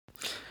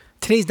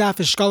Today's daf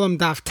is Shkalim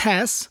Daf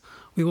Tes.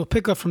 We will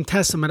pick up from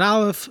Tes Amud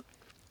Aleph,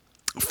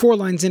 4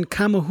 lines in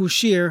Kama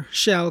Hushir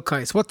Shel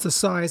Kais. What's the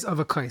size of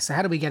a kais? So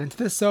how do we get into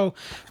this? So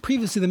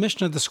previously the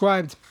Mishnah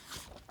described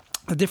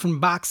the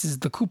different boxes,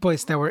 the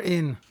kupos that were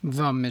in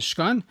the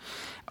Mishkan,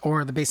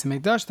 or the Beis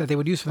HaMikdash, that they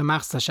would use for the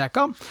Machzah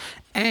Shekel.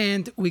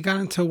 And we got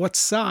into what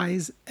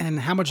size and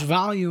how much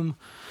volume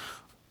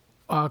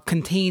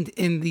contained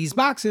in these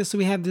boxes. So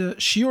we had the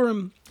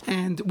shiurim,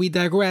 and we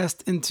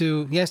digressed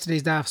into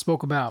yesterday's daf,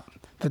 spoke about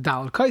the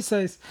daled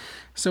kaisais.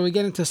 So we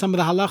get into some of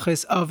the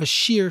halachas of a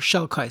shir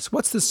shel kais.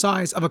 What's the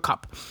size of a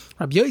cup?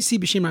 Rabbi Yossi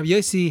b'shem Rabbi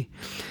Yossi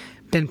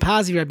ben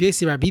Pazi, Rabbi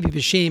Yossi Rabbi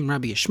b'shem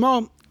Rabbi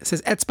Yishmael. It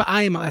says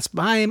etzba'ayim al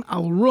etzba'ayim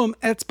al rum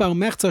etzba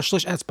umechza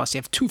shlish etzba. So you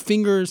have 2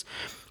 fingers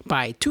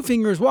by 2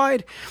 fingers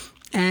wide,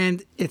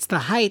 and it's the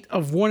height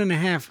of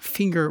 1.5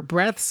 finger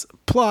breadths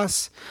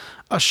plus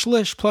a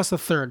shlish plus a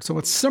third. So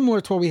it's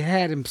similar to what we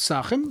had in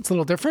Pesachim. It's a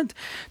little different.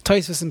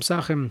 Tosfos in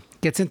Pesachim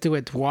gets into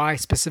it, why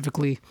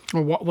specifically,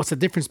 or what's the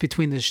difference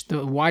between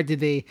why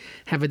did they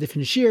have a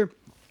different shear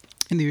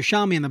in the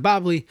Yerushalmi and the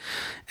Bavli.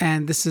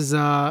 And this has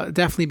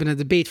definitely been a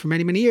debate for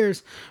many, many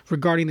years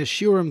regarding the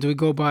shiurim. Do we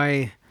go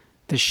by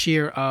the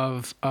shear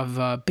of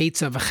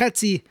beitza of a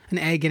chetzi, an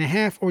egg and a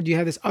half, or do you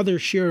have this other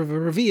shear of a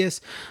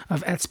revius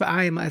of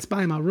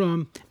etzba'ayim al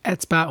rum,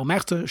 etzba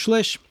umechta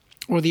shlish,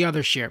 or the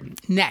other shear?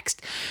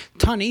 Next,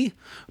 Tani,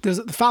 there's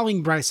the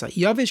following brisa: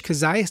 Yavish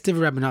kazayis div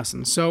Rabbi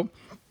Nassan. So,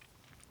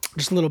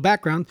 just a little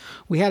background.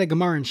 We had a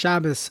Gemara in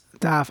Shabbos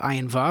Daf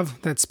Ayin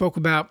Vav that spoke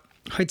about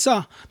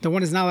Haitzah, that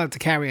one is not allowed to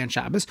carry on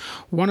Shabbos.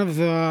 One of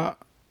the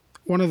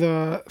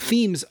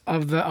themes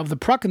of the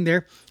prakim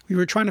there, we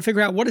were trying to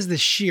figure out what is the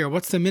shear,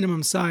 what's the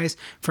minimum size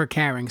for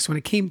carrying. So when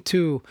it came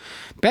to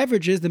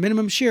beverages, the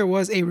minimum shear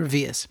was a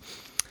revius.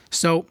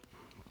 So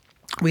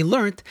we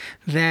learned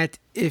that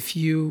if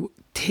you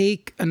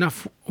take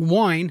enough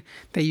wine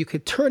that you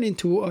could turn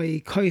into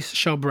a kais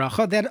shel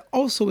bracha, that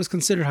also is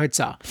considered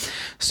haitzah.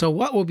 So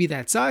what will be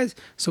that size?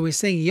 So we're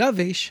saying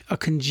yavish, a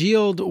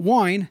congealed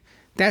wine,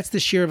 that's the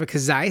shear of a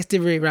kazayis,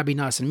 divrei Rabbi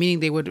Nassan,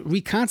 meaning they would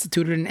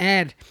reconstitute it and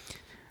add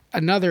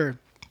another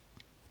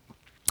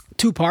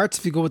 2 parts,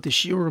 if you go with the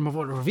shiurim of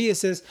what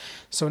revius is.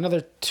 So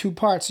another 2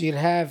 parts, so you'd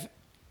have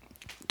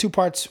 2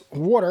 parts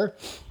water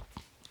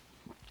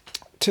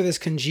to this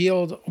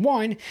congealed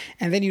wine,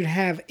 and then you'd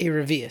have a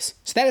revius.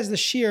 So that is the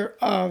shear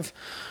of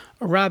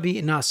Rabbi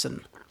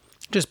Nassan.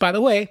 Just by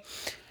the way,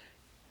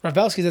 Rav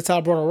Belsky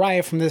Zatzal brought a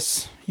raya from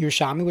this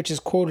Yerushalmi, which is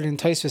quoted in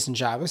Tosfos and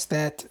Shabbos,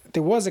 that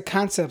there was a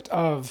concept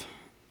of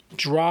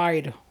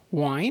dried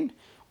wine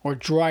or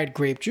dried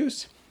grape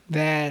juice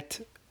that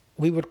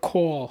we would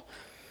call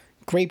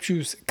grape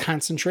juice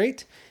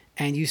concentrate.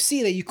 And you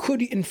see that you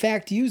could, in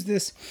fact, use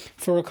this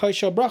for a kais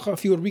shel bracha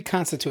if you would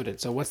reconstitute it.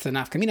 So what's the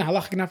nafkamina?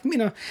 Halachic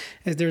nafkamina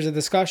is there's a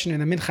discussion in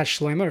the Minchas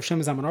Shlomo of Shem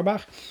Zalman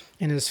Auerbach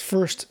in his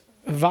first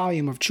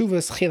volume of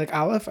Tshuvas Chelik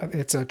Aleph.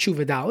 It's a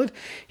Tshuva Daled.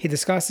 He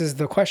discusses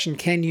the question: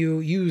 can you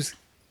use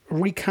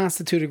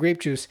reconstituted grape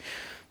juice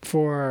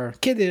for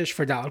kiddush,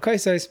 for daled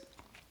kaisais,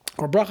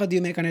 or bracha do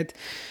you make on it?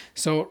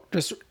 So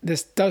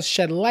this does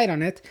shed light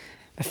on it,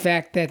 the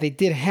fact that they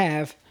did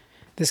have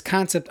this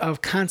concept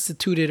of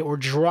constituted or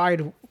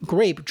dried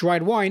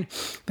wine,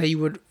 that you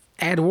would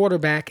add water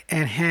back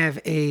and have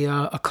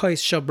a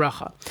kais shel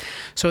bracha.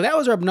 So that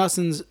was Rabbi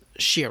Nassan's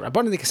shear.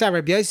 Rabbi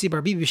Yossi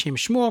Rabbi b'shem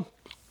Shmuel.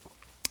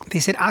 They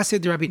said Asir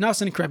Rabbi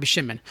Nassan and Rabbi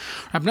Shimon.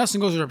 Rabbi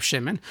Nassan goes to Rabbi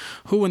Shimon,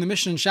 who in the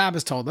Mishnah in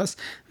Shabbos told us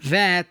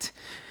that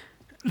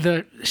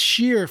the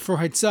shear for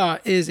haitzah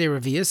is a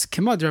revius.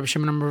 Kemad Rabbi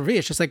Shimon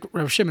revius, just like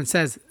Rabbi Shimon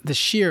says, the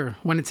shear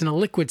when it's in a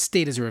liquid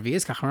state is a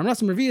revius.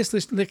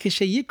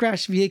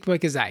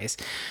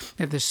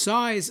 That the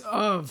size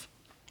of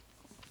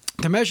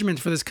the measurement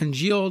for this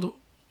congealed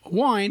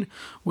wine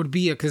would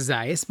be a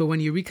kazayis, but when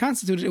you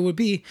reconstitute it, it would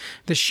be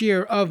the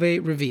shear of a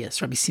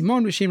revius. Rabbi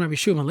Simon Rishim Rabbi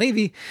Shmuel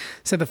Levi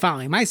said the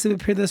following: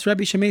 Ma'asav this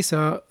Rabbi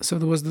Shemesa. So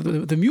there was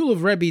the mule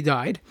of Rebbe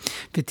died.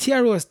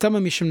 V'tiaru as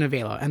tama mishum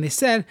nevela, and they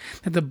said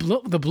that the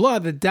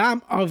blood, the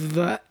dam of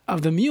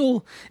the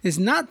mule is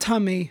not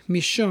tame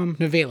mishum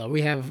nevela.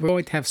 We're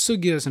going to have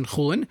sugyas and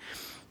chulin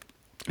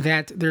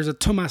that there's a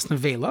tumas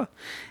nevela,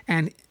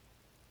 and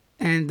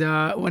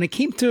when it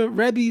came to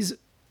Rebbe's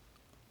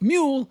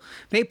mule,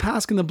 they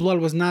paskin the blood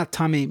was not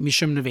tame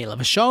mishum nevela.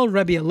 V'shal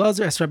Rabbi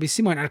Elazar as Rabbi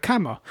Simon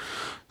arkama.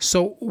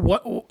 So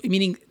what?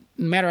 Meaning,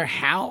 no matter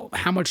how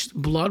much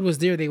blood was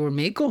there, they were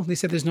mekel. They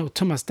said there's no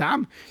tumas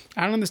dam.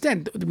 I don't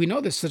understand. We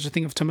know there's such a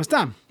thing of tumas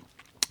dam.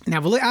 Now,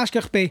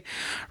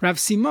 Rav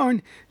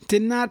Simon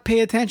did not pay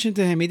attention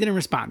to him. He didn't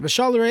respond.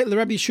 V'shal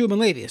Rabbi Shmuel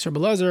Levi. So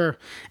Rabbi Elazar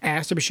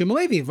asked Rabbi Shmuel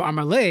Levi.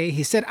 V'amarle,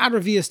 he said, ad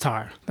revius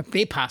tar. But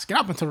they paskin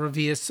up until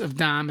revius of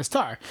dam is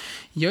tar.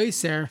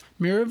 Yoiser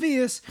mir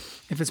revius.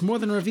 If it's more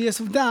than revius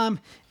of dam,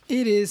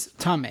 it is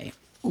tameh.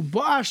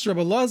 Ubash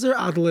Rabbi Elazar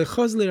ad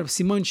lechozli Rabbi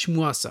Simon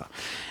shmuasa.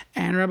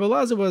 And Rabbi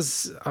Elazar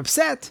was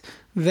upset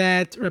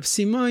that Rabbi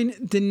Simon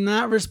did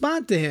not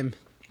respond to him.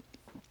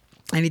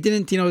 and he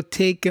didn't, he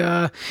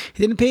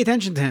didn't pay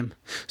attention to him.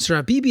 So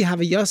Rabbi Bibi have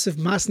a Yosef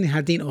Masni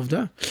Hadin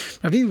Ovda.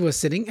 Rabbi Bibi was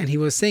sitting, and he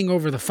was saying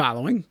over the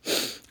following: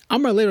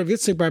 Amar le Rav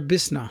Yitzchak bar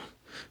Bisna.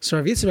 So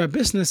Rav Yitzchak bar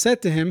Bisna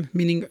said to him,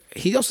 meaning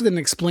he also didn't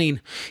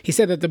explain. He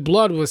said that the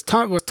blood was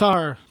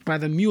tar by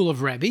the mule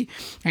of Rebbe,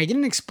 and he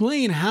didn't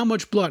explain how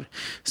much blood.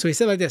 So he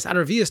said like this: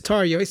 Aravias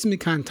tar yosim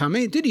mikan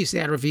tame. Did you say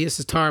Aravias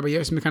is tar but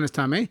yosim mikan is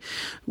tame?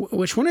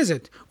 Which one is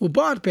it?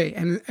 Ubad pay.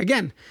 And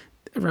again,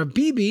 Rav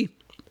Bibi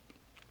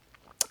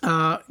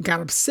got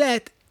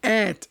upset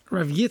at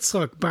Rav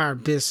Yitzchak bar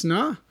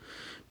Bisna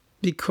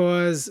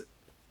because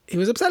he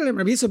was upset at him.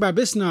 Rav Yitzchak bar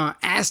Bisna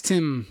asked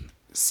him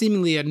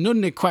seemingly a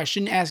nudnik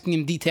question, asking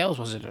him details.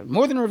 Was it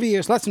more than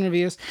Ravius, less than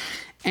Ravius?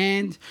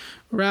 And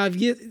Rav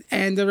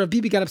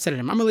Bibi got upset at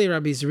him. Amalei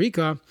Rabbi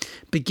Zerika,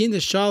 begin the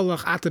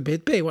shalach at the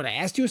bit bay. What, I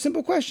asked you a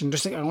simple question.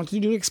 Just like, I want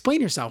you to explain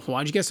yourself.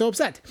 Why'd you get so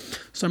upset?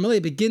 So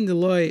Amalei begin the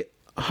loy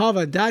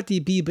hava dati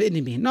bi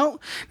b'inimi. No,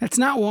 that's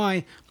not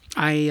why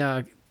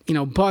I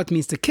bat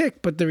means to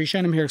kick, but the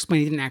Rishonim here explain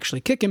he didn't actually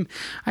kick him.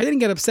 I didn't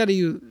get upset at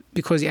you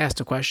because you asked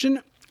a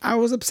question. I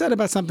was upset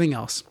about something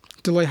else.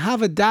 Deloy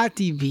hava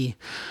dati bi.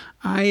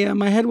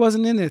 My head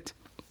wasn't in it.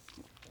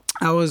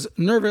 I was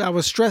nervous. I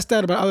was stressed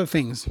out about other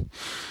things,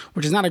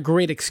 which is not a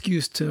great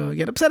excuse to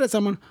get upset at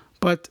someone,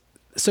 but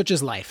such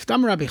is life. The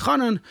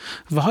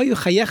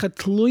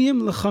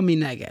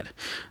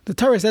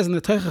Torah says in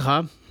the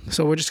Teichacha,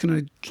 so we're just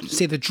going to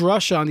say the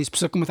drasha on these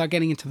psukim without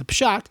getting into the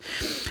pshat.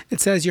 It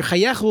says your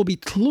chayech will be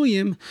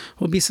tluyim,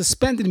 will be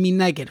suspended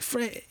mineged,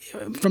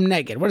 from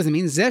neged. What does it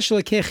mean?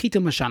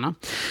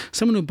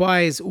 Someone who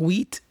buys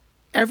wheat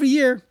every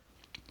year,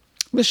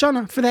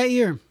 Lashana, for that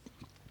year.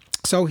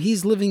 So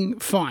he's living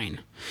fine.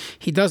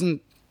 He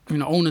doesn't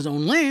own his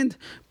own land,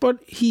 but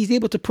he's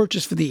able to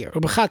purchase for the year.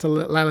 And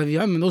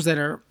those that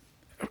are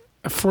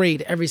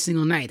afraid every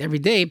single night, every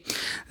day,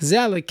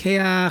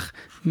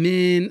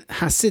 min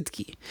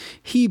hasidki.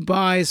 He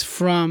buys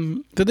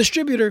from the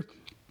distributor.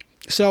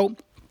 So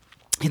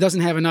he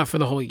doesn't have enough for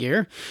the whole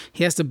year.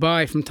 He has to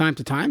buy from time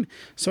to time.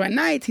 So at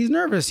night, he's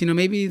nervous.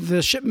 Maybe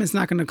the shipment's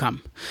not going to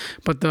come.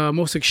 But the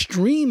most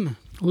extreme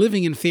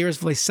living in fear is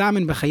he has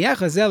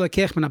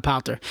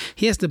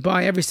to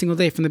buy every single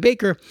day from the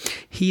baker.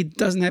 He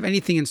doesn't have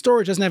anything in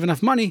storage, doesn't have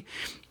enough money,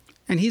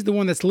 and he's the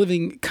one that's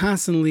living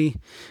constantly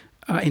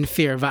in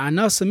fear.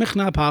 So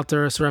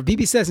Rav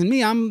Bibi says, and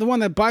me, I'm the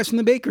one that buys from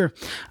the baker.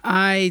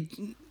 I'm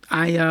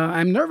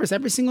nervous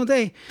every single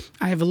day.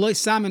 I have a loy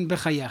samin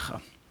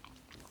b'chayecha.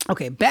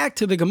 Okay, back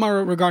to the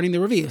Gemara regarding the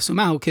Revi'ah. So,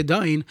 Mahu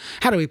Kedain,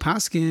 how do we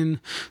paskin?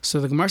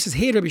 So the Gemara says,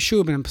 "Hey, Rabbi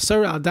Shua ben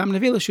Pesara al Dam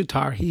Nevela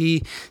shutar."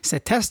 He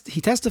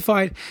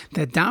testified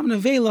that Dam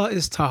Nevela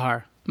is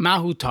tahar.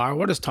 Mahu tar.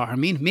 What does tar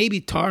mean?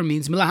 Maybe tar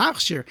means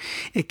milahachshir.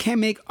 It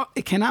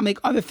cannot make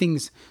other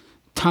things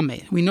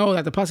tameh. We know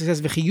that the pasuk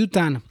says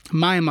v'chiyutan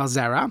mayim al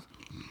zara.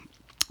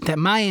 That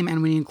mayim,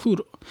 and when you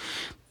include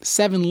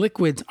 7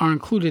 liquids, are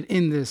included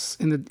in this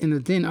in the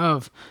din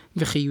of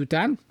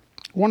v'chiyutan.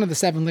 One of the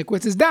 7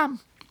 liquids is dam.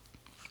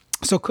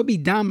 So it could be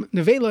dam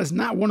nevela is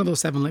not one of those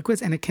 7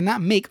 liquids, and it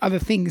cannot make other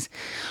things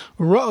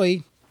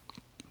roi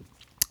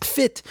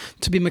fit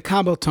to be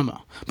makabel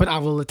tuma. But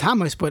avol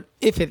tamos. But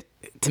if it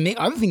to make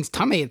other things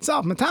tamei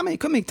itself, matame, it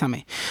could make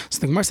tamei. So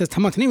the Gemara says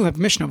tamatani. We have a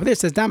mission over there. It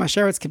says dam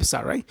asheretz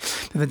kipsarei.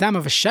 The dam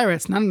of a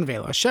sheretz, not a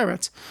nevela, a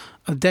sheretz,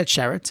 a dead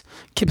sheretz,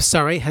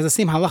 kipsarei, has the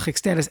same halachic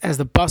status as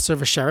the basar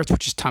of a sheretz,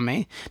 which is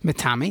tamei,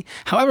 metame.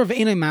 However,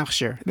 ve'enei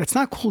machshir, that's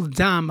not called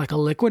dam like a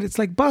liquid. It's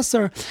like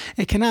basar.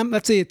 It cannot.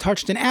 Let's say it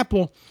touched an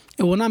apple.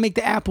 It will not make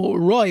the apple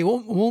roy. It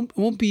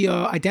won't be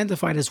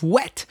identified as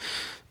wet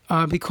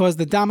because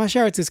the dam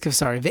hasheretz is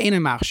kifsari. Ve'ein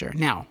machshir.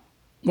 Now,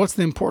 what's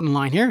the important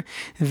line here?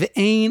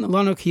 Ve'ein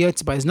lano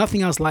kiyotzba. There's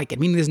nothing else like it.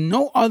 Meaning there's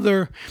no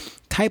other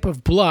type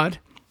of blood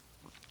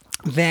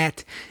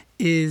that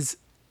is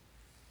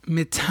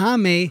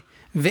mitame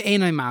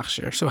ve'enai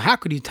machshir. So how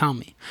could you tell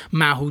me?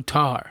 Mahu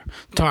tar.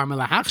 Tar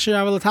melachshir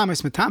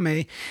avalatamis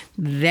mitame.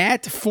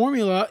 That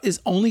formula is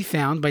only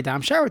found by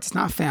dam sheretz. It's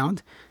not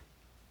found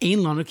Ein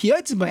lanu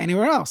kiyotzim by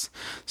anywhere else.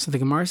 So the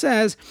Gemara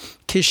says,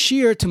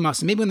 Kishir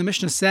tumas. Maybe when the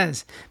Mishnah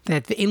says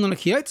that the Ein lanu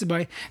kiyotzim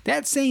by,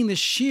 that's saying the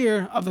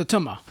shear of the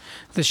tumah.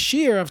 The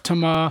shear of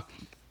tumah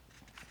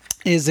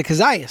is the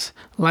kazayas,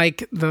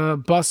 like the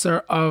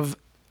basar of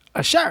a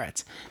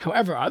sheretz.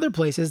 However, other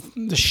places,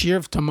 the shear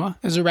of tumah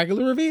is a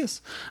regular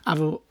revius.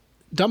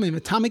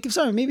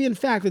 Maybe in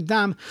fact the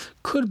dam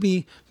could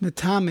be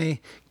metame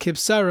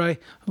kipsarai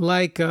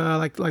like the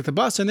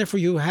basar, and therefore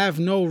you have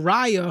no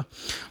raya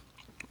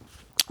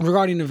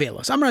regarding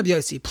nevelos. Amar Rabbi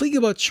Yossi, pligi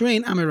about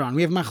train amiran.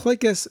 We have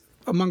machlekes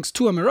amongst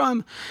 2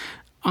 amiram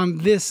on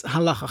this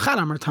halacha. Chad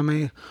amar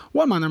tameh.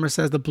 One man amar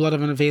says the blood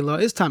of a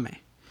nevela is tameh,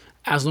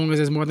 as long as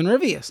there's more than a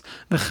revius.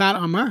 The chad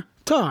amar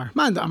tar.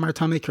 Manda amar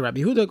tameh ki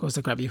Rabbi Yehuda goes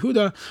to Rabbi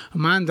Yehuda.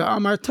 Manda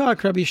amar tar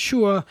ki Rabbi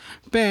Shua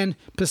ben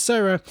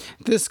Pesera.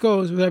 This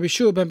goes with Rabbi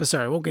Shua ben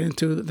Pesera. We'll get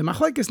into the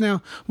machlekes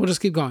now. We'll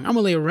just keep going.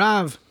 Amalei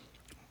Rav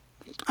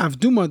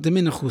Avduma de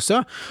min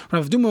Nechusa.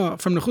 Rav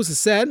Avduma from Nechusa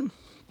said,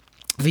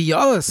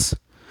 V'yas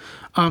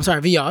I'm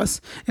sorry, Viyas.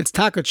 It's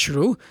taka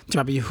true.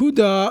 Rabbi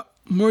Yehuda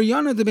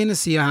Moriana de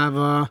Benasiya have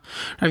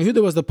Rabbi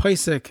Yehuda was the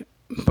Paisik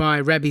by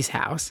Rebbe's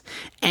house,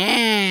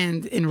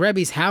 and in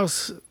Rebbe's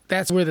house,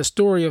 that's where the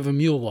story of the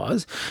mule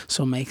was.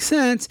 So it makes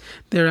sense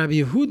that Rabbi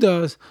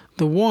Yehuda's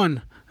the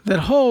one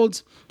that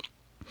holds.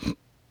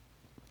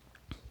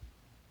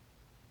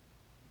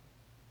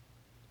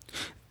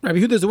 Rabbi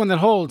Yehuda is the one that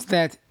holds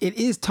that it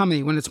is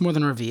tummy when it's more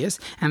than Revius,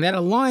 and that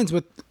aligns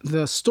with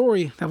the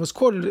story that was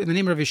quoted in the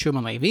name of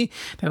Yeshua Levi,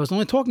 that was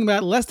only talking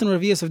about less than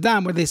Revius of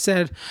Dam, where they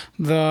said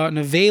the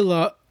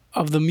nevela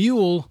of the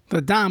mule,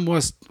 the Dam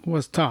was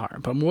tar,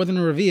 but more than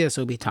a Revius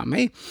it would be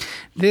tummy.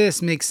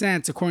 This makes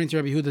sense according to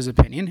Rabbi Yehuda's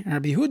opinion, and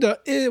Rabbi Yehuda,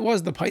 it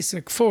was the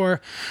Paisik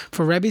for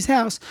Rebbe's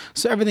house,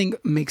 so everything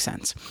makes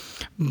sense.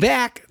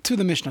 Back to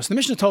the Mishnah. So the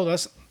Mishnah told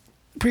us,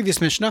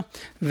 previous Mishnah,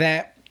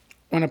 that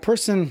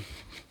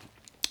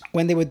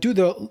when they would do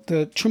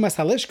the Trumas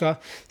Halishka,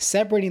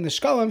 separating the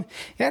Shkalim,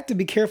 you have to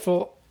be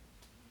careful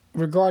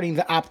regarding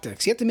the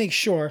optics. You have to make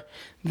sure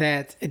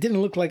that it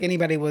didn't look like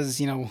anybody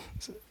was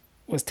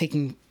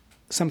taking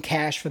some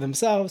cash for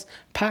themselves,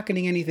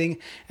 pocketing anything,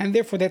 and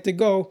therefore they have to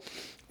go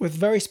with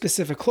very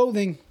specific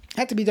clothing. It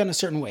had to be done a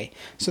certain way.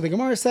 So the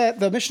Gemara said,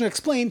 the Mishnah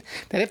explained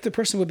that if the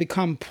person would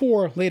become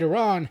poor later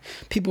on,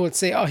 people would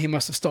say, oh, he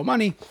must have stole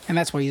money, and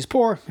that's why he's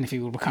poor. And if he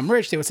would become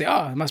rich, they would say,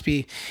 oh, it must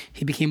be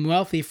he became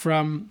wealthy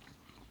from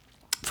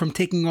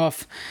taking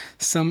off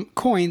some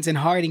coins and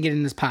hiding it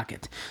in his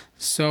pocket.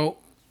 So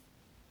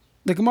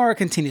the Gemara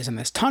continues on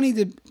this. Tani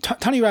Rabbi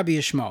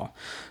Yishmael,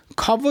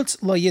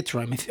 kavutz lo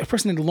yitrim. If a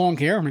person had long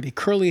hair or maybe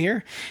curly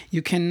hair,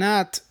 you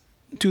cannot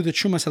do the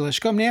Trumas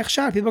Halishka.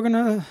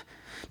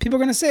 People are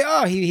gonna say,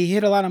 oh, he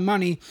hid a lot of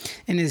money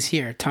in his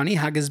hair. Tani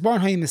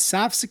hagizbarn hayim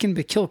misafsikin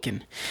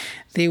bekilkin.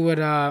 They would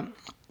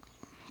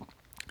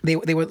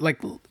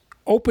like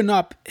open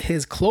up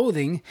his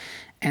clothing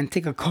and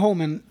take a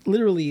comb and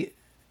literally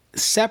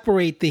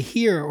separate the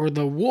hair or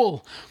the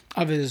wool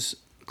of his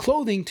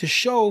clothing to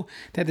show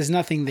that there's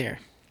nothing there.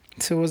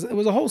 So it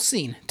was a whole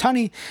scene.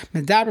 Tani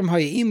medabrim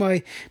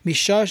hayimai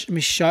mishash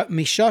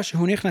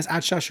hunichnas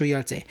ad shashu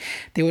yatze.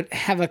 They would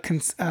have a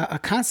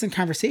constant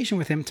conversation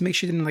with him to make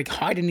sure he didn't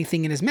hide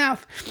anything in his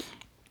mouth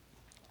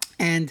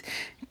and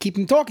keep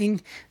him talking,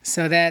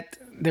 so that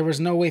there was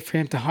no way for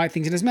him to hide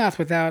things in his mouth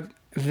without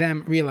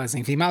them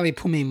realizing. V'imali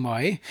pumei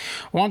mai.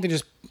 Why don't they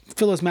just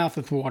fill his mouth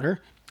with water?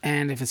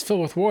 And if it's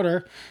filled with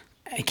water,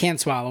 he can't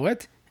swallow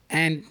it,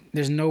 and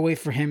there's no way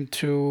for him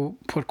to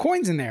put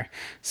coins in there.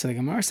 So the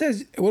Gemara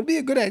says it would be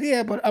a good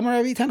idea, but there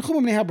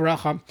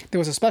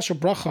was a special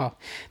bracha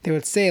they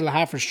would say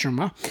lahafresh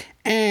truma,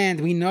 and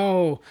we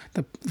know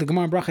the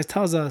Gemara brachas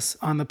tells us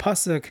on the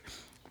pasuk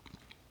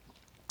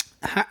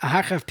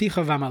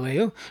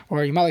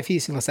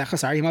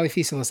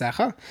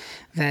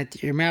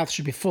that your mouth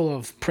should be full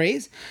of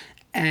praise,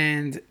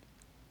 and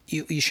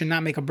you should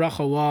not make a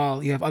bracha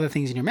while you have other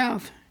things in your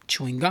mouth,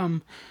 chewing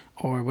gum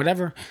or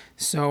whatever.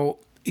 So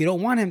you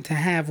don't want him to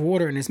have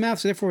water in his mouth.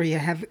 So therefore, they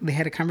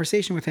had a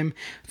conversation with him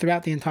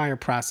throughout the entire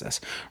process.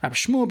 Rabbi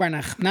Shmuel bar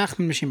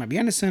Nachman Mishim Rabbi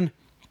Yonasan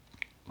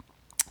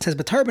says,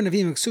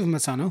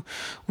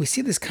 we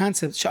see this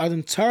concept that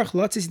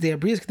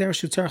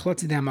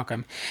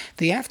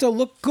you have to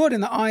look good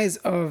in the eyes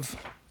of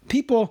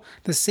people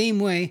the same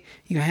way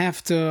you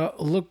have to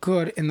look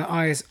good in the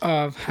eyes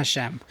of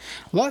Hashem.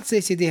 So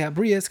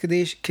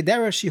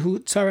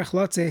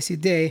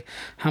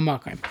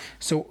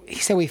he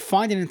said we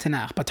find it in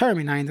Tanakh. That's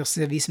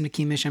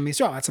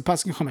a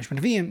pasuk in Chumash.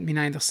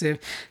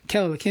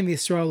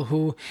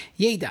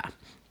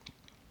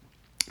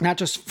 Not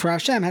just for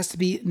Hashem, it has to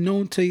be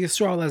known to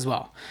Yisrael as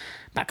well.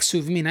 You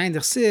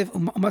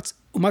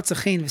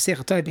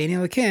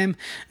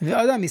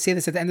say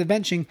this at the end of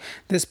benching,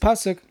 this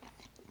pasuk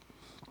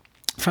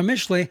from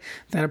Mishlei,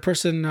 that a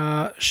person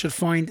should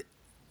find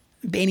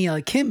Beini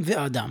Elikim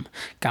v'Adam.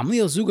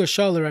 Gamliel Zuga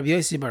Shal Rabbi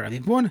Yossi bar Rabbi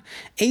Bon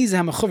Eiz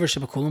HaMachover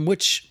Shebakulim.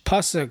 Which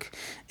pasuk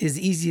is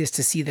easiest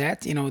to see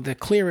that? The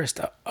clearest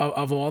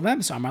of all of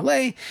them. So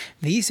Amarlei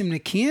v'Yisim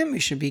Nekim. You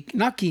should be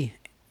naki.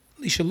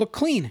 You should look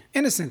clean,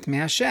 innocent. Me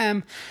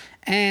Hashem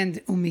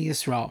and Umi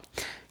Yisrael.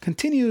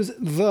 Continues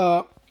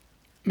the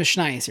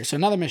Mishnah here. So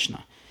another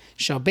Mishnah.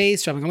 Shal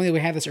Beis Rabbi Gamliel. We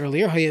had this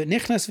earlier.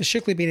 Nichnas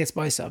v'Shikli B'Netz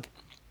B'Isab.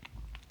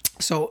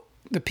 So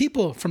the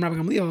people from Rabbi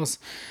Gamliel's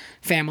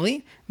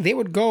family, they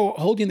would go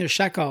holding their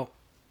shekel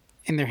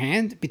in their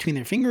hand between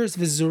their fingers.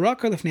 They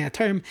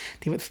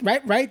would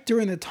right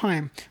during the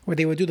time where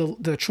they would do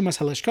the Trumas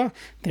Halishka,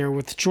 they were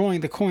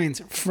withdrawing the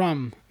coins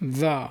from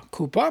the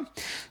kupa,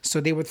 so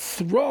they would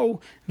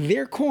throw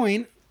their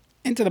coin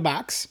into the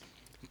box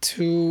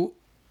to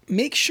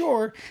make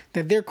sure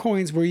that their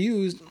coins were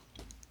used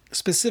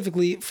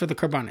specifically for the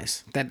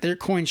karbanis, that their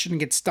coin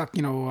shouldn't get stuck,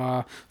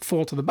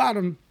 fall to the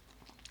bottom,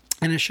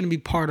 and it shouldn't be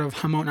part of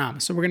Hamon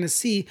Am. So we're going to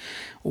see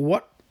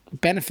what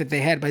benefit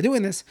they had by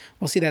doing this.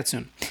 We'll see that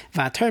soon.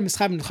 And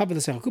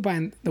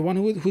the one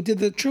who did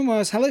the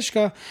Trumas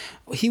Halishka,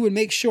 he would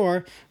make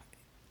sure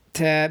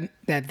that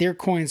their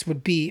coins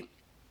would be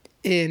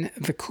in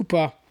the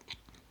kupa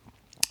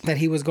that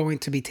he was going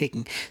to be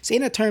taking. So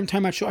in a term,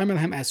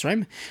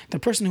 the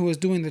person who was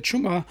doing the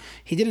truma,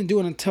 he didn't do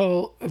it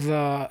until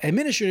the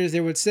administrators,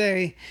 they would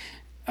say,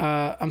 he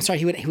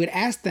would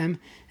ask them,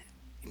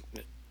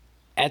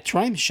 at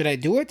Trim, should I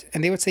do it?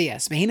 And they would say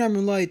yes. Trim,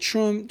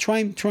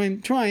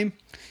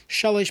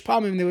 Shalish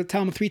Palmim, they would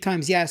tell him 3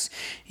 times, yes,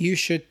 you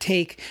should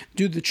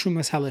do the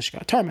Trumas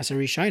Halishka. Tarmas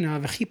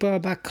Arishina, Vechipa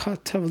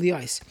Bakatav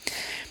Liais.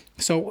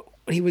 So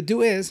what he would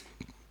do is,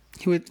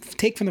 he would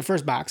take from the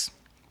first box,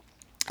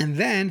 and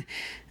then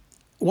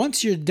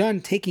once you're done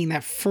taking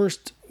that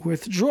first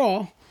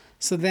withdrawal,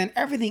 so then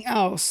everything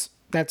else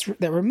that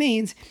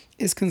remains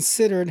is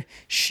considered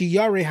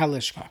Shiyare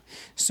Halishka.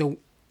 So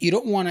you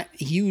don't want to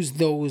use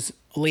those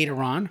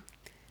later on.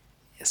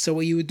 So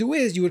what you would do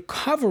is you would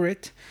cover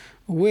it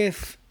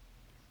with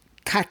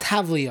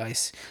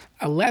katavliyos,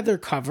 a leather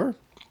cover,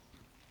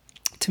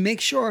 to make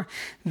sure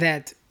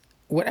that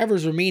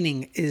whatever's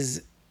remaining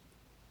is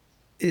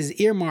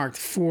earmarked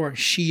for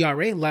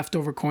shiyare,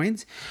 leftover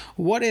coins.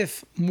 What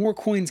if more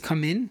coins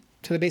come in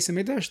to the base of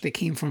Mikdash? They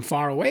came from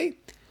far away.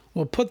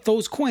 We'll put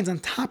those coins on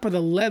top of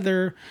the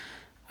leather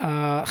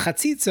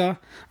chatzitza,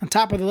 on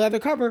top of the leather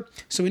cover.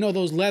 So we know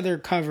those leather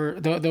cover,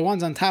 the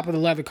ones on top of the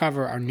leather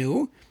cover are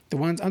new. The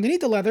ones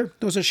underneath the leather,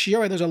 those are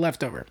shiyare, those are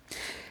leftover.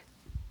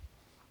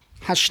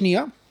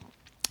 Hashniya.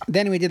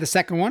 Then we did the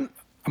second one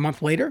a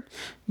month later.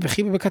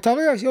 You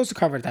also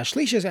covered that.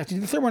 Shlishis, after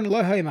the third one,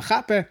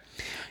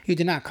 you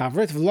did not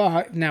cover it.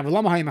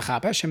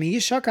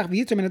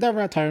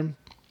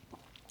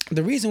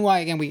 The reason why,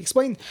 again, we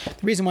explained,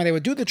 the reason why they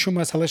would do the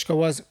Trumas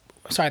Halishka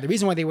the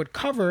reason why they would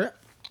cover it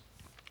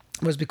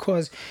was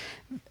because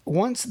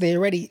once they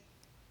already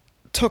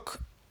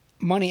took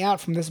money out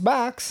from this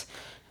box,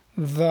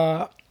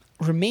 the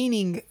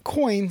remaining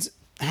coins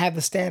have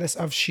the status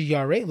of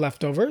shiyare,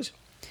 leftovers,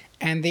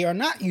 and they are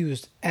not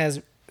used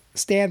as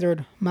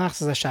standard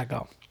machzas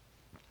shekel.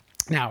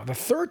 Now, the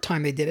third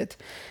time they did it,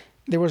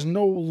 there was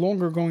no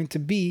longer going to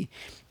be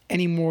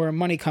any more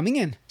money coming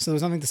in, so there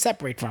was nothing to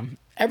separate from.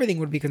 Everything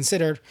would be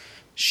considered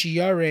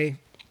shiyare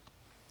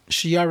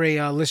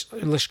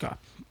lishka.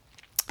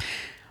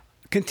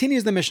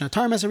 Continues the Mishnah.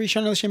 So when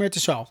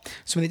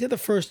they did the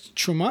first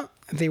truma,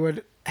 they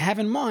would have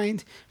in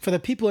mind for the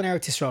people in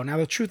Eretz Yisrael. Now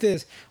the truth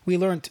is, we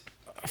learned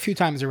a few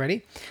times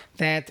already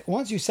that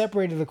once you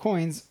separated the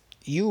coins,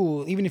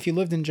 even if you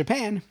lived in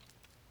Japan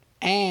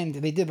and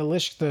they did the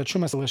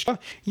Trumas Lishka,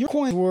 your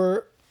coins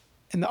were,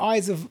 in the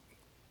eyes of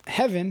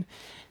heaven,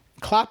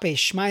 Klape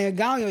Shmaya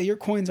Galia, your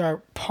coins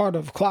are part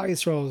of Klal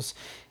Yisrael's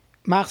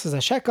Machzas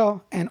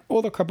HaShekel, and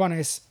all the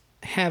Karbanis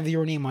have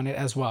your name on it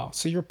as well.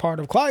 So you're part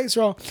of Klal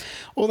Yisrael,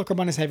 all the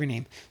Karbanis have your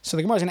name. So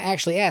the Gemara is going to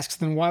actually ask,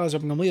 then why was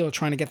Rabbi Gamliel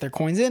trying to get their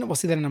coins in? We'll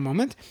see that in a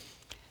moment.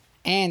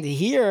 And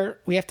here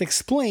we have to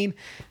explain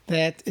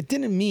that it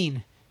didn't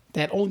mean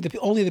that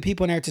only the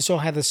people in Eretz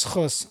Yisrael had the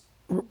schus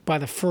by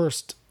the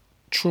first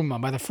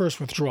truma, by the first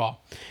withdrawal.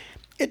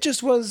 It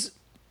just was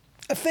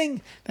a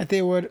thing that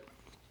they would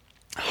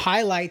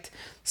highlight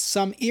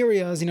some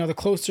areas, the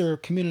closer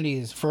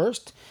communities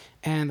first,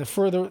 and the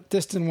further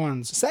distant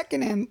ones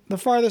second, and the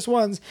farthest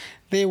ones,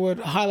 they would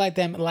highlight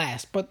them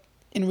last. But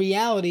in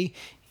reality,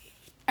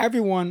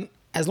 everyone,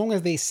 as long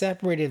as they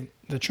separated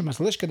the Trumas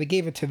Halishka, they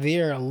gave it to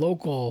their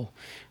local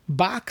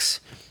box.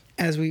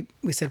 As we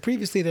said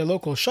previously, their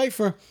local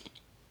shayfer,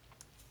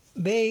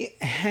 they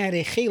had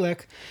a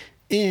chelek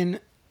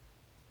in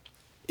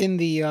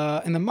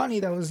the money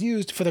that was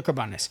used for the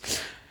karbanis.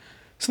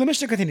 So the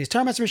Mishnah continues.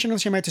 The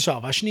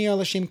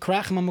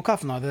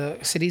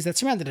cities that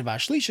surrounded it.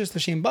 Shlishis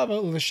l'shem Bava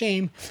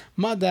u'l'shem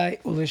Madai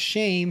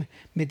u'l'shem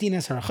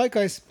Medinas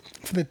Harachaikas,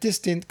 for the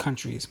distant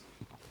countries.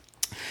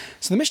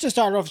 So the Mishnah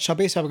started off with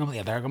Shabbeis Rabbi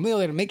Gamliel. The Rabbi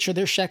Gamliel to make sure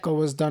their shekel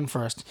was done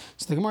first.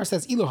 So the Gemara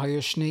says, Ilo hayu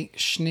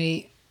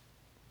shnei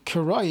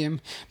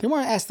kirayim. The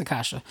Gemara asked the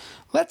kasha.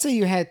 Let's say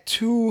you had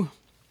two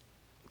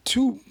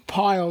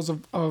piles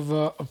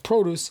of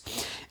produce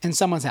in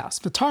someone's house.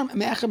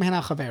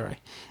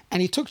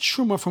 And he took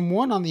truma from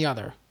one on the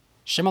other.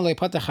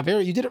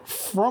 You did it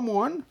from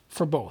one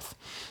for both.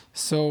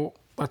 So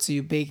let's say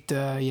you baked,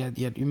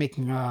 you're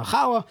making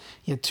challah,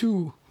 you had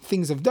 2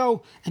 things of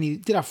dough, and you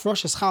did a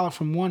froshes challah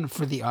from one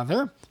for the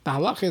other. The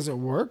halach is it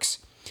works,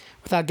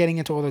 without getting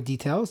into all the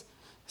details.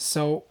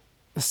 So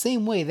the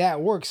same way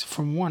that works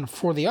from one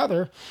for the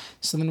other.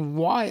 So then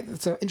why,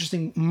 it's an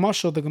interesting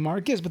mashal the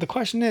Gemara gives, but the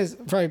question is,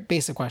 a very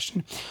basic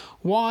question,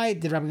 why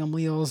did Rabbi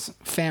Gamliel's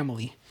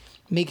family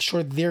make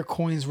sure their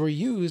coins were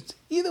used?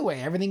 Either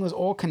way, everything was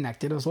all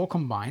connected, it was all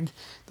combined,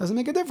 doesn't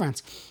make a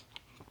difference.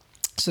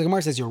 So the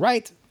Gemara says, you're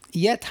right,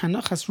 yet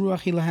hanachas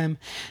ruach ilahem.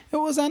 It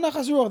was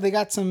hanachas ruach. They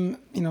got some,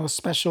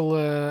 special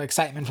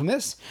excitement from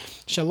this.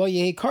 Shalo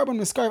yehi karbon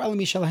miskarv ala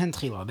mishalahen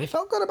tchila. They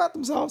felt good about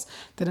themselves.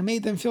 That it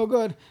made them feel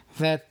good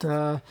that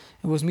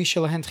it was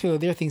mishalahen tchila.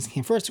 Their things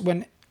came first.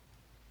 When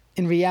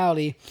in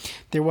reality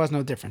there was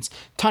no difference.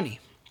 Tani.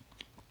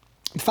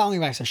 The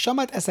following verse says,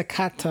 Shamat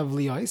esakatav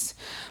liyos.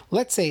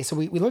 Let's say, so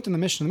we looked in the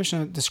Mishnah. The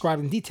Mishnah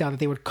described in detail that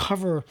they would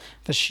cover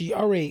the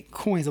shi'are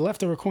coins, the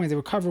leftover coins. They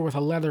would cover with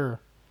a leather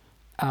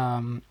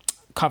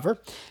cover,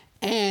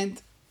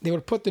 and they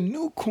would put the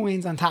new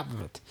coins on top of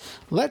it.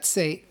 Let's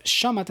say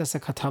shamat as a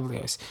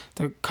katablios.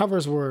 The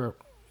covers were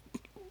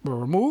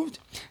removed,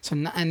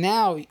 and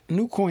now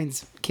new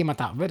coins came on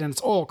top of it, and it's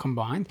all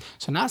combined.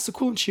 So now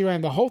Sakul and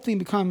Shirayim, the whole thing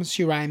becomes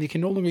Shirayim. You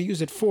can no longer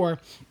use it for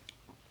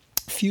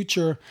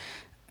future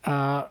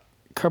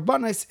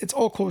karbanis. It's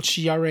all called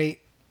Shiare,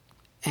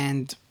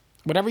 and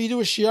whatever you do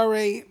with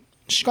Shiare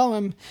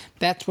Shkalim,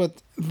 that's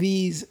what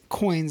these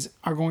coins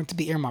are going to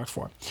be earmarked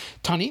for.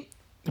 Tani,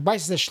 the Bible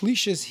says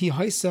Shlishis hi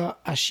haisa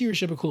ashir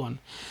shebekulon.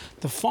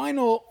 The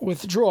final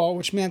withdrawal,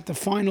 which meant the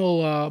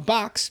final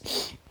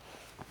box,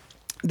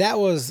 that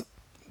was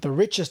the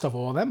richest of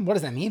all of them. What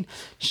does that mean?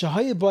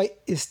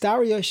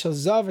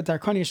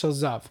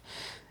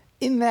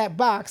 In that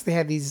box, they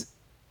had these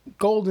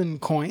golden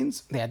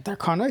coins. They had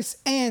darkanos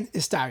and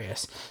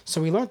istarios.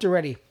 So we learned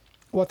already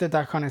what the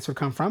darkanos would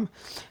come from.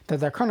 The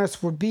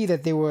darkanos would be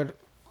that they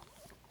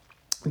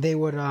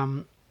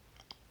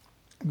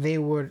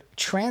would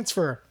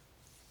transfer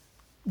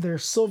their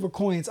silver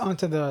coins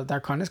onto the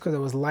darkanos because it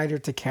was lighter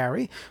to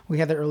carry. We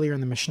had that earlier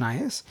in the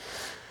Mishnayos.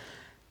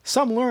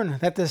 Some learn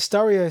that the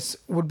starios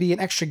would be an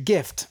extra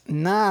gift,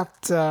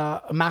 not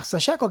a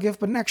machzah shekel gift,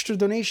 but an extra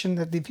donation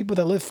that the people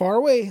that live far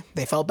away,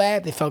 they felt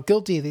bad, they felt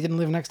guilty, they didn't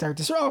live next to Eretz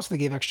Yisrael, so they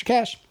gave extra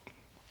cash.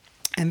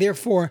 And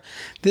therefore,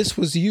 this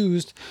was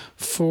used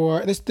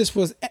for this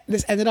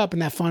ended up in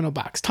that final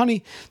box.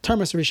 Tani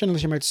termas rishon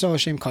l'shem Eretz Yisrael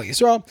l'shem Kol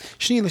Yisrael,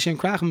 shni l'shem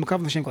Krach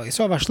Makav l'shem Kol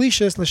Yisrael,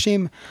 vashlishis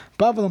l'shem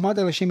Bavel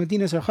Madar l'shem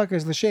Medinas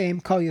Archakers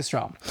l'shem Kol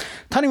Yisrael.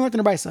 Tani went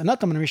in the Brisa,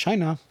 not the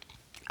Rishayna,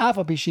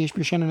 Afa Bishish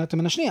Bishayna, not the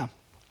Menashniya.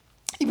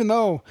 Even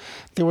though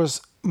there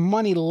was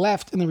money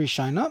left in the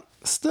Rishayna,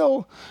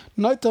 still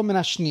Noito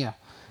Menashniya.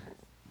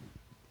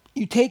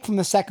 You take from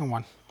the second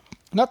one.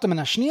 Noito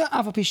Menashniya,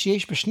 Afa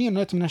Bishish Bishniya,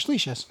 Noito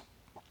Menashlishis.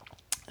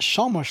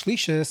 Shalma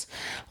Shlishis,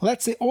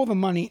 let's say all the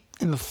money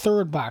in the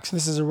third box.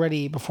 This is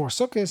already before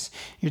Sukkot.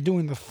 You're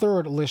doing the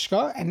third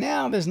Lishka, and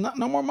now there's no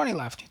more money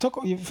left.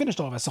 You finished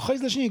all of it. So Chayz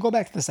Lishni, you go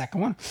back to the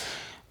second one.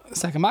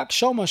 Second box,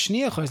 Shalma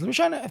Shniya, Chayz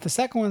Lishana. If the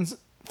second one's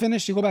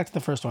finished, you go back to the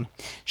first one.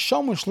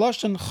 Shalma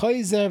Shloshan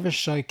Chayzer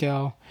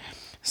V'Shaykel.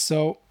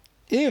 So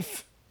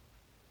if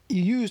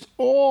you used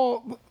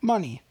all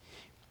money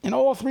in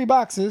all three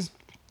boxes,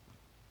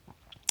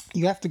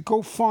 you have to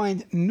go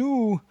find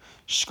new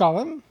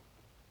shkalim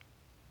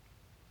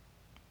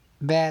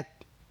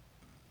that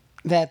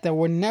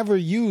were never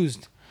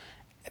used,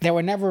 there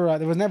was never a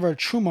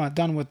truma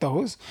done with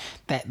those.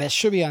 That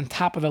should be on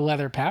top of the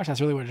leather pouch. That's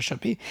really what it should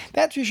be.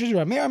 That's what you should do.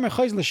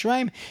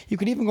 You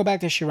could even go back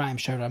to Shiraim.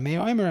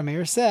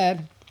 Meir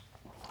said,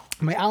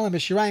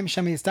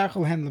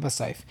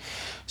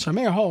 so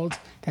Meir holds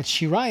that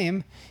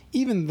Shiraim,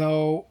 even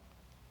though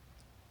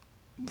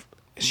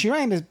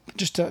Shiraim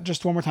is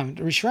just one more time.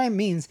 Shiraim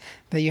means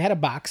that you had a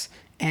box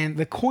and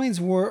the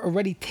coins were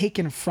already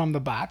taken from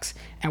the box,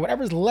 and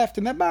whatever's left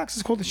in that box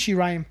is called the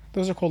shirayim.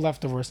 Those are called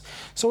leftovers.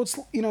 So it's,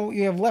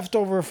 you have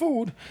leftover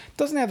food. It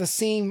doesn't have the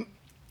same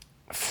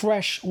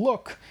fresh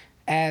look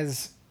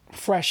as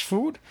fresh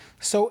food.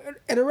 So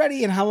it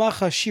already in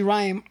halacha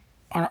shirayim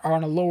are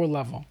on a lower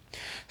level.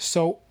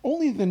 So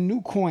only the new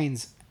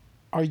coins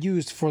are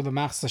used for the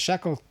machzah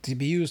shekel to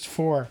be used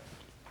for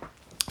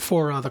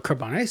the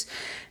karbanis.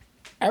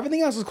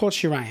 Everything else is called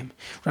shirayim.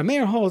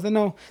 Rameir holds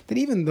that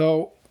even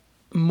though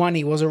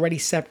money was already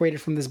separated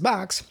from this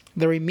box,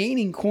 the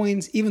remaining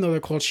coins, even though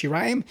they're called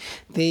shirayim,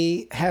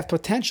 they have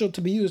potential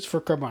to be used for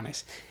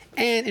karbanis.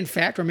 And in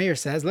fact, Rameir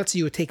says, let's say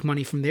you would take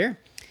money from there,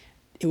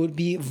 it would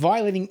be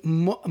violating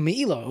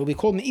me'ilah. It would be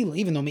called me'ilah,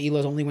 even though me'ilah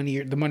is only when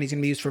the money is going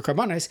to be used for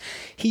karbanis.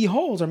 He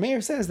holds,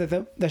 Rameir says, that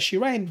the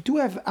shirayim do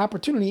have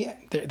opportunity.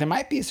 There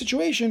might be a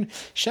situation,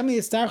 and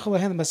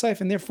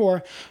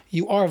therefore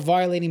you are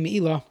violating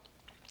me'ilah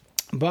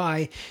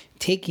by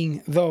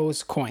taking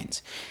those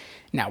coins.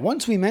 Now,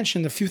 once we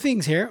mentioned a few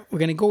things here, we're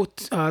going to go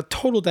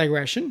total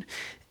digression.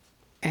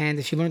 And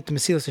if you learned the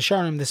Mesilas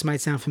Yesharim, this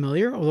might sound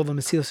familiar, although the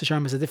Mesilas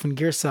Yesharim is a different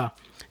girsa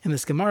in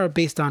this Gemara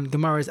based on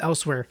Gemaras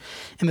elsewhere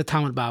in the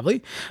Talmud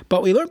Bavli.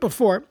 But we learned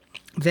before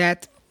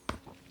that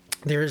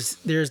there's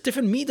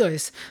different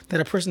midos that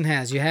a person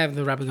has. You have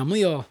the Rabbi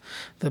Gamliel,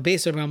 the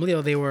base of Rabbi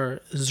Gamliel, they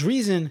were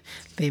zrizin.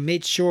 They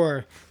made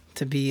sure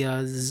to be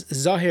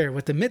zahir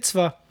with the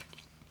mitzvah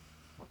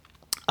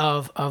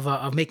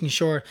of making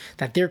sure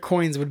that their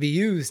coins would be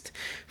used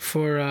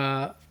for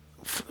the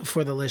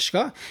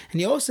lishka. And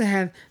you also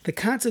had the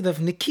concept of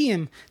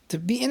nikiyim, to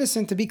be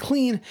innocent, to be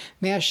clean,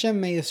 may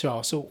Hashem, may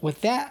Yisrael. So with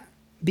that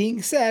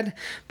being said,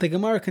 the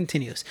Gemara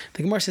continues.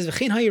 The Gemara says,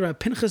 "V'chein hayira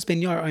Pinchas ben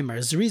Yair Omer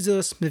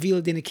zrizos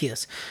mevil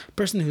dinakiyas."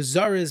 Person who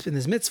zariz in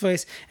his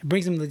mitzvahs and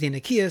brings him to the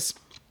dinakiyas.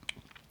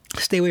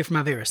 Stay away from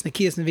Averis.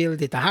 Nekiyas mevila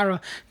de tahara,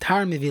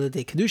 tahara mevila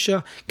de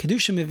kedusha,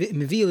 kedusha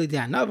mevila de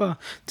anava,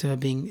 to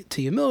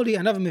humility,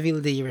 anava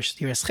mevila de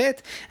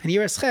yireschet, and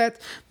yireschet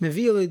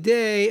mevila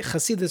de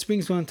chasidus,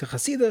 brings one to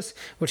chasidus,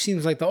 which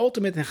seems like the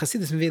ultimate, and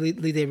chasidus mevila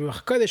de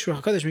ruach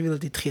hakodesh mevila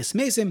de tchias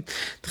mesim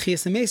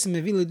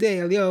mevila de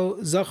elio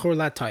zachor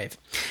latayv.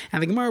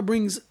 And the Gemara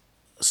brings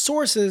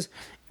sources,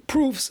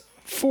 proofs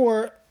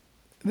for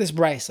this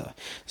brisa.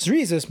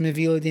 Zrizos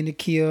mevila de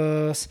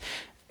nikios.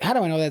 How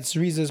do I know that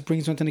Zrizos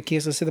brings one to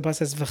nikios? Let's say the pasuk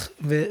says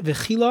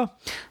v'chila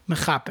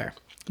mechaper.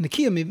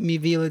 Nikia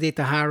mivila de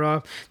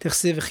tahara.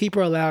 T'chsiv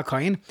v'chipar alei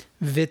kain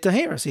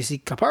v'tahara. So you see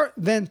kapar,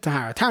 then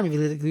tahara. Tahara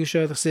mivila de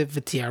kedusha. T'chsiv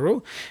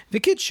v'tiaru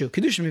v'kidshu.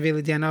 Kedusha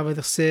mivila de anava.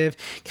 T'chsiv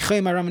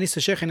k'chay maram anisa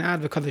shechen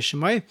ad v'kadosh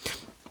shemai.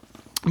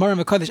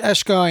 Maram v'kadosh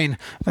eshkain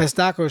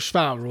v'esdako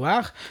shvar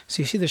ruach.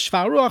 So you see the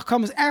shvar ruach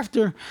comes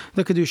after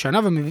the kedusha.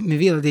 Anava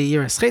mivila de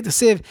yiras chet.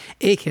 T'chsiv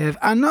ekev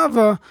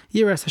anava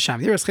yiras Hashem.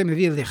 Yiras chet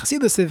mivila de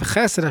chasidus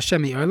v'chesed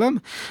Hashem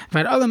yi'olam.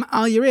 V'ad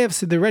al yirev.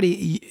 So they're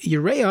already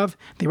yirev.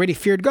 They already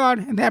feared God,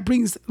 and that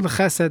brings the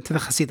chesed to the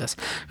chasidus.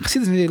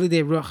 Chasidus mivila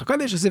de ruach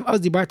hakodesh. T'chsiv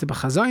az dibarta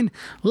b'chazayin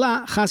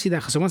la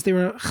chasidecha. So once they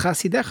were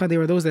chasidecha, they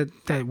were those that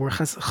were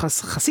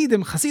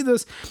chasidim,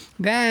 chasidus.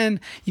 Then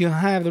you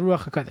have the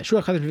ruach hakodesh.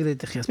 Ruach hakodesh mivila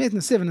de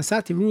chias. Then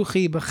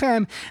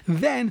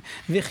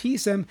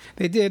v'chisem,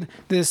 they did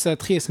this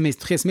tchias meis.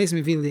 Tchias meis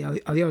mivil the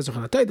aliyah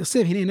zochalatay. The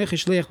siv hinei nechei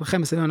shleich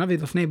lechem esedon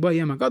avid lefnei bo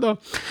yom hagado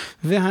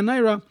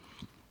v'hanayra.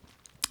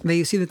 Then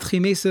you see the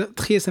tchias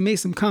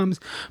meisim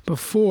comes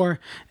before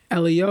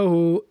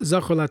Eliyahu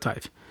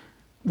zochalatay.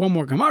 One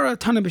more Gemara.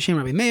 Tana b'shem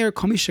Rabbi Meir.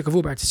 Kol misha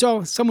kavu b'Eretz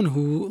Yisrael. Someone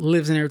who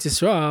lives in Eretz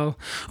Yisrael.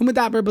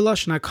 Umedaber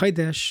b'lashon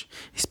hakodesh.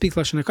 He speaks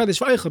lashon hakodesh.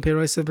 V'oichel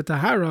pirosav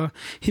b'tahara.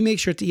 He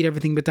makes sure to eat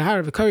everything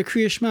b'tahara. V'kari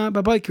kriya shema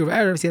b'bayker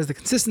v'erev. He has the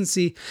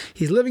consistency.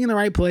 He's living in the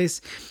right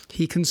place.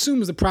 He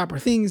consumes the proper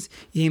things.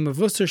 Yem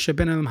avusar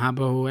sheben elam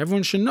habahu.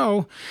 Everyone should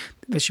know.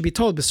 They should be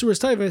told b'suras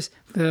tayvas.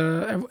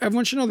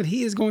 Everyone should know that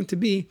he is going to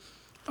be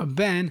a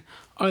ben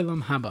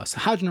olam haba. So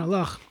Hajjan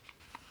Allah.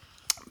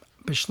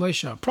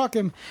 B'shleisha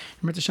prakim.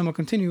 Hashem will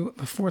continue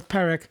the fourth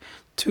parak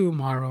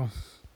tomorrow.